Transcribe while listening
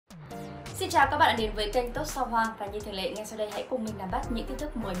Xin chào các bạn đã đến với kênh Tốt Sao Hoa và như thường lệ ngay sau đây hãy cùng mình nắm bắt những tin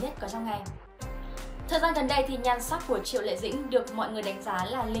tức mới nhất có trong ngày. Thời gian gần đây thì nhan sắc của Triệu Lệ Dĩnh được mọi người đánh giá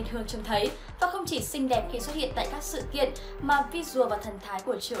là lên hương trông thấy và không chỉ xinh đẹp khi xuất hiện tại các sự kiện mà visual và thần thái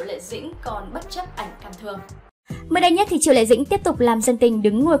của Triệu Lệ Dĩnh còn bất chấp ảnh cảm thường. Mới đây nhất thì Triệu Lệ Dĩnh tiếp tục làm dân tình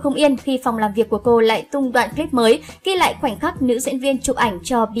đứng ngồi không yên khi phòng làm việc của cô lại tung đoạn clip mới ghi lại khoảnh khắc nữ diễn viên chụp ảnh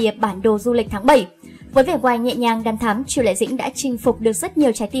cho bìa bản đồ du lịch tháng 7. Với vẻ ngoài nhẹ nhàng đằm thắm, Triệu Lệ Dĩnh đã chinh phục được rất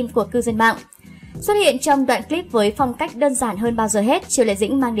nhiều trái tim của cư dân mạng. Xuất hiện trong đoạn clip với phong cách đơn giản hơn bao giờ hết, Triệu Lệ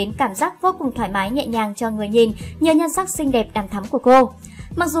Dĩnh mang đến cảm giác vô cùng thoải mái nhẹ nhàng cho người nhìn nhờ nhan sắc xinh đẹp đằm thắm của cô.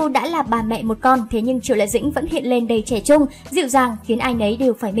 Mặc dù đã là bà mẹ một con, thế nhưng Triệu Lệ Dĩnh vẫn hiện lên đầy trẻ trung, dịu dàng khiến ai nấy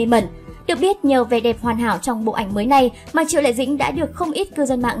đều phải mê mẩn. Được biết, nhờ vẻ đẹp hoàn hảo trong bộ ảnh mới này mà Triệu Lệ Dĩnh đã được không ít cư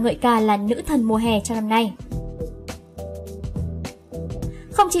dân mạng ngợi ca là nữ thần mùa hè cho năm nay.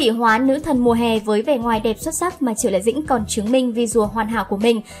 Không chỉ hóa nữ thần mùa hè với vẻ ngoài đẹp xuất sắc mà Triệu Lệ Dĩnh còn chứng minh visual hoàn hảo của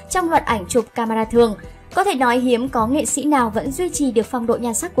mình trong loạt ảnh chụp camera thường. Có thể nói hiếm có nghệ sĩ nào vẫn duy trì được phong độ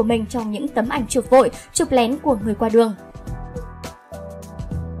nhan sắc của mình trong những tấm ảnh chụp vội, chụp lén của người qua đường.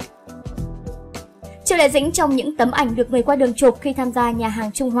 Triệu Lệ Dĩnh trong những tấm ảnh được người qua đường chụp khi tham gia nhà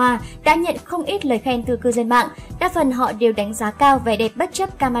hàng Trung Hoa đã nhận không ít lời khen từ cư dân mạng. Đa phần họ đều đánh giá cao vẻ đẹp bất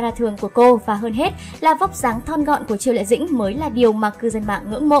chấp camera thường của cô và hơn hết là vóc dáng thon gọn của Triệu Lệ Dĩnh mới là điều mà cư dân mạng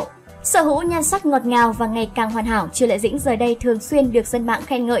ngưỡng mộ. Sở hữu nhan sắc ngọt ngào và ngày càng hoàn hảo, Triệu Lệ Dĩnh giờ đây thường xuyên được dân mạng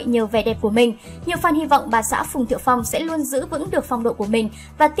khen ngợi nhờ vẻ đẹp của mình. Nhiều fan hy vọng bà xã Phùng Thiệu Phong sẽ luôn giữ vững được phong độ của mình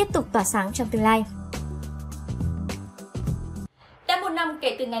và tiếp tục tỏa sáng trong tương lai. Đã 1 năm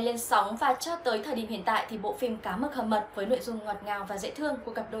kể từ ngày lên sóng và cho tới thời điểm hiện tại thì bộ phim Cá mực hầm mật với nội dung ngọt ngào và dễ thương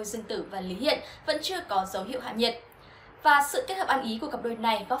của cặp đôi Dương Tử và Lý Hiện vẫn chưa có dấu hiệu hạ nhiệt. Và sự kết hợp ăn ý của cặp đôi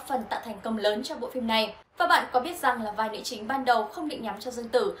này góp phần tạo thành công lớn cho bộ phim này. Và bạn có biết rằng là vai nữ chính ban đầu không định nhắm cho Dương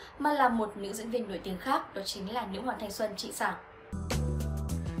Tử mà là một nữ diễn viên nổi tiếng khác, đó chính là nữ hoàng thanh xuân Trịnh Sảng.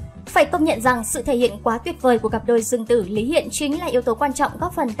 Phải công nhận rằng sự thể hiện quá tuyệt vời của cặp đôi Dương Tử Lý Hiện chính là yếu tố quan trọng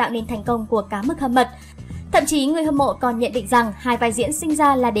góp phần tạo nên thành công của Cá mực hầm mật. Thậm chí người hâm mộ còn nhận định rằng hai vai diễn sinh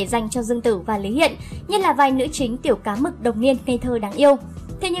ra là để dành cho Dương Tử và Lý Hiện, nhất là vai nữ chính tiểu cá mực đồng niên ngây thơ đáng yêu.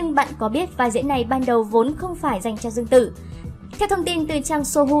 Thế nhưng bạn có biết vai diễn này ban đầu vốn không phải dành cho Dương Tử? Theo thông tin từ trang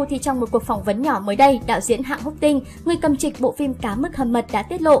Sao Hoa thì trong một cuộc phỏng vấn nhỏ mới đây, đạo diễn Hạng Húc Tinh, người cầm trịch bộ phim Cá mực hầm mật đã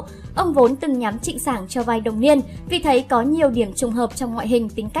tiết lộ ông vốn từng nhắm Trịnh Sảng cho vai đồng niên vì thấy có nhiều điểm trùng hợp trong ngoại hình,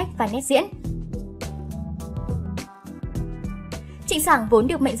 tính cách và nét diễn. Trịnh Sảng vốn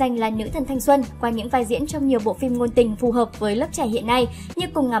được mệnh danh là nữ thần thanh xuân qua những vai diễn trong nhiều bộ phim ngôn tình phù hợp với lớp trẻ hiện nay như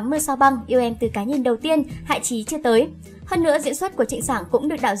Cùng ngắm mưa sao băng, Yêu em từ cái nhìn đầu tiên, Hại chí chưa tới. Hơn nữa, diễn xuất của Trịnh Sảng cũng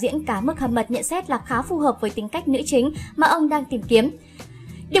được đạo diễn Cá mực hầm mật nhận xét là khá phù hợp với tính cách nữ chính mà ông đang tìm kiếm.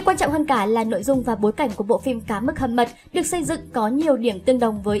 Điều quan trọng hơn cả là nội dung và bối cảnh của bộ phim Cá mực hầm mật được xây dựng có nhiều điểm tương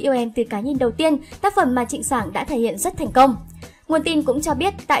đồng với Yêu em từ cái nhìn đầu tiên, tác phẩm mà Trịnh Sảng đã thể hiện rất thành công. Nguồn tin cũng cho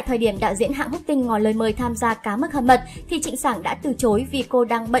biết, tại thời điểm đạo diễn Hạng Húc Tinh ngỏ lời mời tham gia Cá mực hầm mật thì Trịnh Sảng đã từ chối vì cô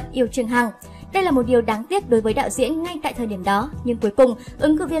đang bận yêu Trương Hằng. Đây là một điều đáng tiếc đối với đạo diễn ngay tại thời điểm đó, nhưng cuối cùng,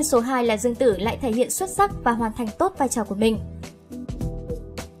 ứng cử viên số 2 là Dương Tử lại thể hiện xuất sắc và hoàn thành tốt vai trò của mình.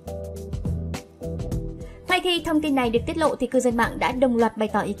 Ngay khi thông tin này được tiết lộ thì cư dân mạng đã đồng loạt bày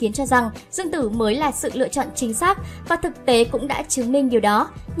tỏ ý kiến cho rằng Dương Tử mới là sự lựa chọn chính xác và thực tế cũng đã chứng minh điều đó.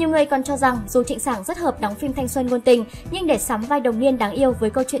 Nhiều người còn cho rằng dù Trịnh Sảng rất hợp đóng phim thanh xuân ngôn tình nhưng để sắm vai đồng niên đáng yêu với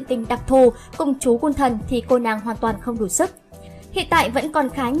câu chuyện tình đặc thù cùng chú quân thần thì cô nàng hoàn toàn không đủ sức. Hiện tại vẫn còn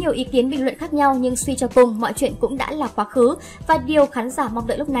khá nhiều ý kiến bình luận khác nhau nhưng suy cho cùng mọi chuyện cũng đã là quá khứ và điều khán giả mong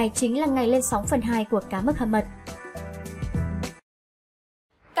đợi lúc này chính là ngày lên sóng phần 2 của Cá mực hầm mật.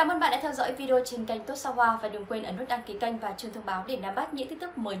 Cảm ơn bạn đã theo dõi video trên kênh Tốt Sao Hoa và đừng quên ấn nút đăng ký kênh và chuông thông báo để nắm bắt những tin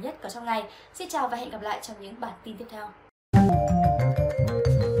tức mới nhất có trong ngày. Xin chào và hẹn gặp lại trong những bản tin tiếp theo.